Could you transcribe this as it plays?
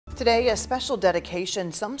Today, a special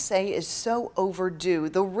dedication some say is so overdue,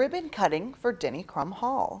 the ribbon cutting for Denny Crum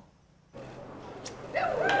Hall.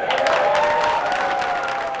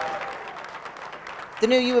 The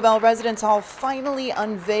new UofL Residence Hall finally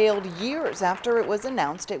unveiled years after it was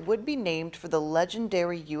announced it would be named for the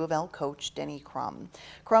legendary UofL coach Denny Crum.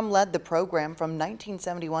 Crum led the program from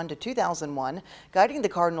 1971 to 2001, guiding the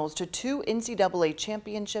Cardinals to 2 NCAA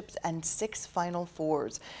championships and 6 Final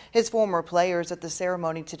Fours. His former players at the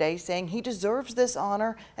ceremony today saying he deserves this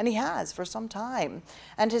honor, and he has for some time.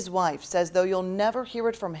 And his wife says though you'll never hear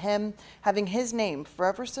it from him, having his name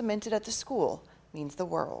forever cemented at the school means the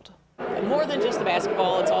world. More than just the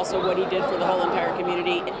basketball, it's also what he did for the whole entire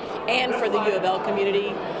community and for the UofL community.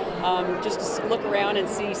 Just to look around and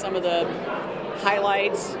see some of the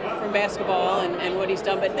highlights from basketball and what he's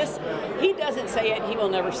done. But this, he doesn't say it, he will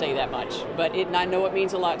never say that much. But I know it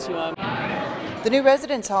means a lot to him. The new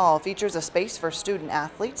residence hall features a space for student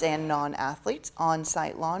athletes and non-athletes,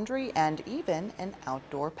 on-site laundry, and even an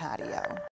outdoor patio.